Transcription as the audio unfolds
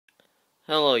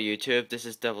Hello YouTube, this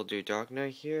is DevilDudeDarkna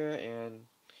here, and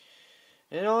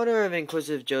in honor of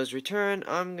Inquisitive Joe's return,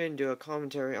 I'm going to do a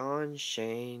commentary on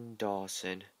Shane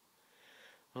Dawson.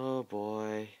 Oh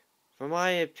boy. For my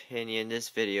opinion, this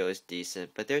video is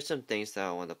decent, but there's some things that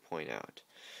I want to point out.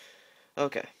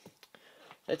 Okay.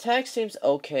 The tag seems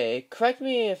okay. Correct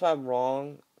me if I'm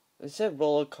wrong. It said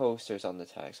roller coasters on the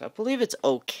tag, so I believe it's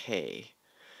okay.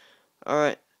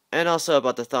 Alright, and also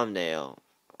about the thumbnail.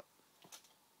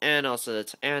 And also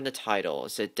the title, it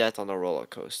said Death on a Roller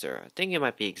Coaster. I think it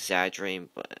might be exaggerating,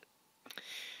 but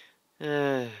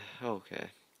okay.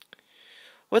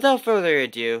 Without further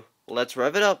ado, let's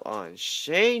rev it up on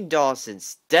Shane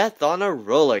Dawson's Death on a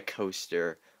Roller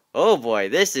Coaster. Oh boy,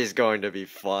 this is going to be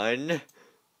fun.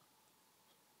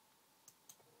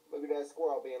 Look at that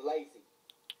squirrel being lazy.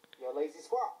 You're a lazy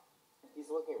squirrel. He's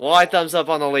looking. Why thumbs up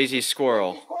on the lazy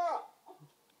squirrel? Lazy squirrel.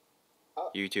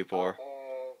 YouTube whore.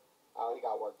 Oh, he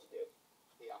got work to do.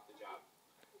 He off the job.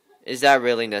 Is that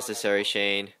really necessary,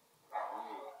 Shane?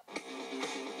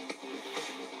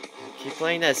 Keep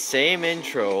playing that same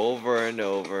intro over and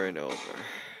over and over.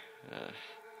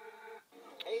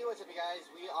 Hey, what's up, you guys?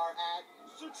 We are at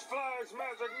Six Flags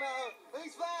Magic Mountain.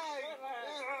 Six Flags.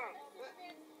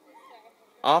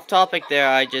 Off topic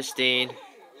there, Justine.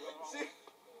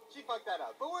 She fucked that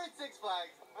up. But we're at Six Flags.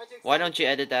 Aren't you excited? Why don't you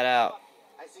edit that out?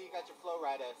 I see you got your Flow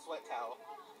Rider sweat towel.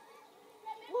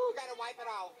 Woo, gotta wipe it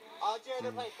off. Oh, Jared,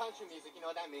 they're playing country music. You know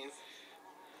what that means.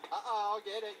 Uh-oh,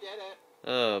 get it, get it.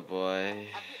 Oh boy.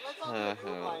 Let's all do a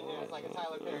group line here. It's like a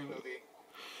Tyler Perry movie.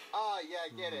 Oh, yeah,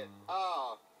 get it.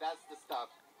 Oh, that's the stuff.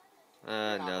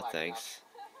 No thanks.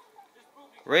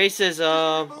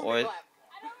 Racism, or...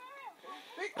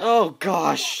 Oh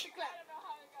gosh!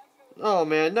 Oh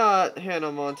man, not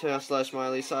Hannah Montana /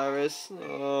 Miley Cyrus.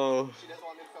 Oh.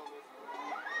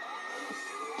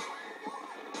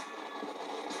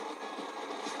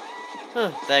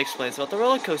 Huh, that explains about the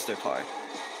roller coaster part.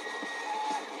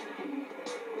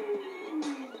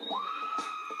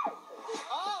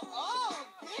 Oh,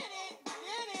 get it!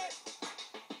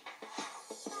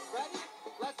 Ready?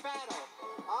 Let's battle.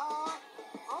 Oh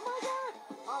my god!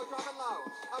 Oh, drop it low.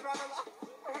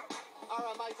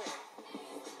 Alright, my turn.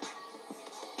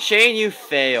 Shane, you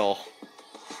fail.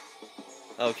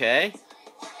 Okay.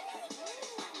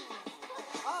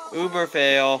 Uber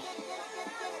fail.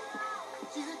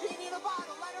 She's a genie in a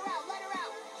bottle. Let her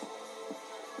out.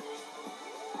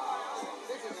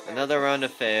 Another round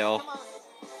of fail.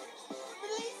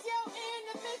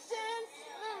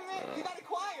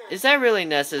 Is that really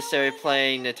necessary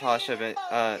playing Natasha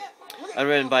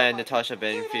unwritten by Natasha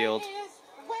Bedingfield?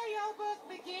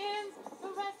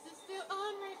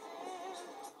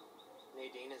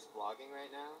 Nadine is vlogging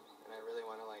right now, and I really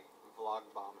want to like vlog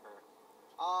bomb her.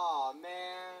 Oh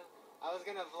man, I was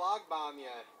gonna vlog bomb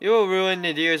you. You will ruin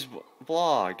Nadir's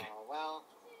vlog. Oh well,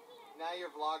 now you're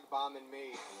vlog bombing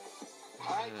me.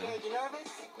 All right, Jared, you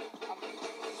nervous?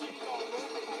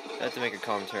 I have to make a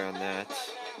commentary on that.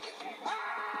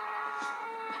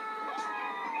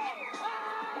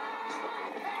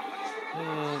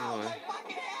 Oh boy.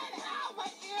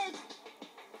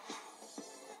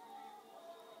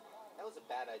 That was a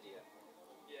bad idea.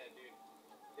 Yeah, dude.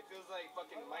 It feels like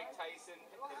fucking Mike Tyson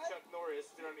and Chuck Norris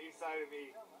stood on each side of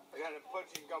me. I got a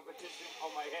punching competition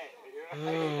on my head. You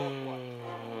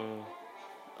know?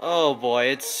 Oh boy,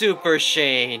 it's Super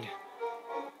Shane.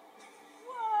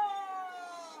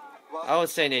 I would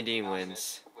say Nadine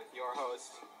wins. With your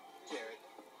host, Jared.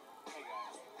 Hey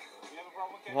guys, you have a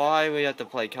problem with Why we have to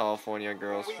play California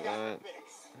Girls We for got that? it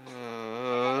fixed.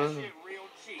 that shit real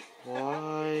cheap?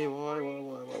 Why?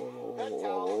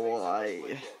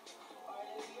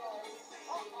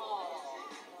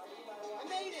 I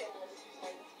made it!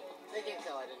 They can't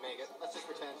tell I didn't make it. Let's just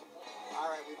pretend.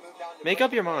 Alright, we've moved down to... Make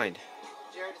up your mind.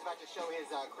 Jared is about to show his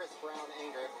Chris Brown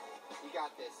anger. You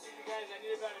got this. You guys, I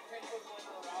need about a 10-foot limit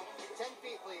around. 10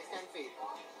 feet, please. 10 feet.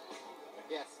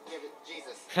 Yes, give it.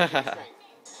 Jesus. Give it strength.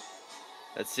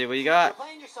 Let's see what you You're got.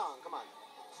 playing your song. Come on.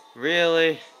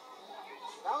 Really?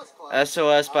 That was close.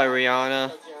 SOS by Alright,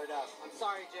 Rihanna. show Jared up. I'm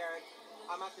sorry, Jared.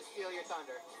 I'm about to steal your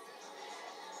thunder.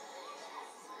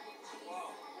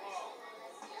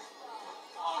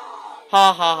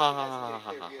 Ha ha ha ha ha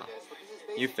ha ha.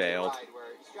 You failed.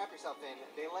 Where you strap yourself in,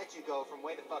 they let you go from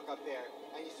way the fuck up there,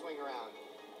 and you swing around.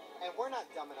 And we're not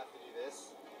dumb enough to do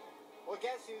this. Well,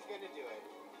 guess who's gonna do it?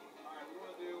 Alright, we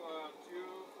want to do 2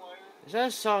 flyers. Is that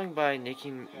a song by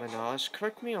Nicki Minaj?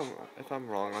 Correct me if I'm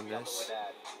wrong on this.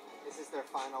 This is their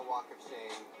final walk of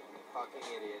shame. Fucking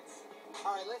idiots.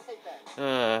 Alright, let's take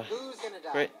that. Who's gonna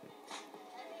die? Great.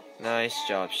 Nice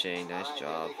job, Shane. Nice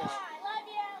job.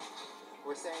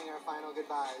 We're saying our final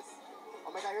goodbyes.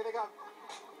 Oh my god, here they come.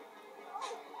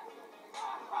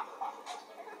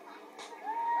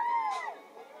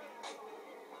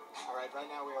 Alright, right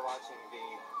now we are watching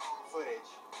the footage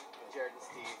of Jared and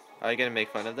Steve Are you gonna make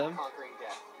fun of them? conquering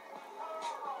death.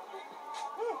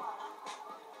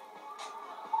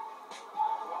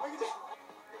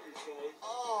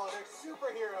 Oh, they're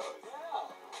superheroes.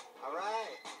 Yeah.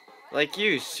 Alright. Like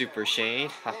you, Super Shane.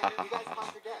 Man, you guys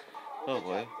conquered death. Oh Good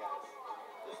boy. job, you guys.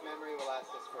 This memory will last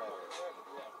us forever.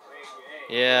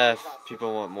 Yeah, if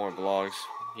people want more vlogs.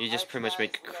 You just pretty much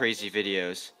make crazy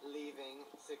videos. Leaving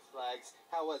Six Flags.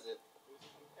 How was it?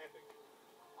 Epic.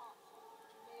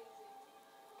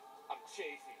 I'm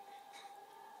chafing.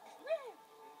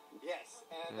 Yes,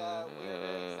 and we're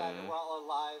very excited. We're all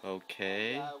alive.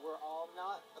 Okay. And, we're all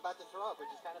not about to throw up,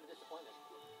 which is kind of a disappointment.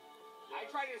 I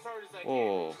tried as hard as I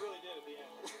Oh. can. We really did at the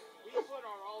end. We put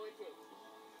our all into it.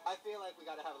 I feel like we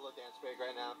gotta have a little dance break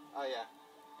right now. Oh yeah.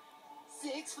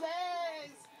 Six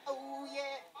Flags! Oh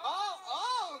yeah!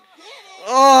 Oh! Get it!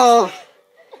 Oh!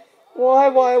 Why?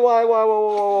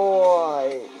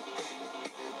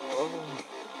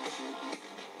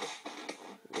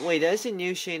 Wait, that's a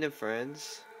new Shane and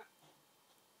Friends?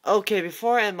 Okay,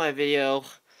 before I end my video,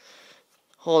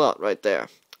 hold on right there.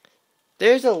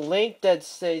 There's a link that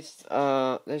says,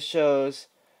 that shows,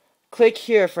 click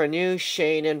here for new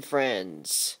Shane and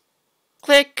Friends.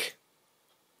 Click!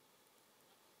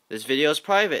 This video is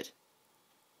private.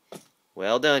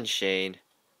 Well done, Shane.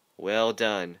 Well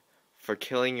done for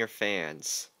killing your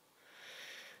fans.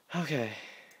 Okay.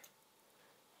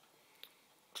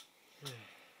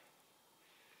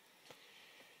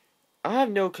 I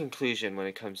have no conclusion when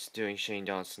it comes to doing Shane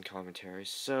Dawson commentaries,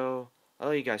 so I'll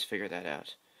let you guys figure that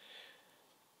out.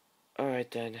 Alright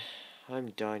then,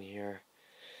 I'm done here.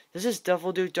 This is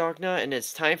DevilDudeDarkna, and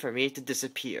it's time for me to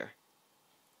disappear.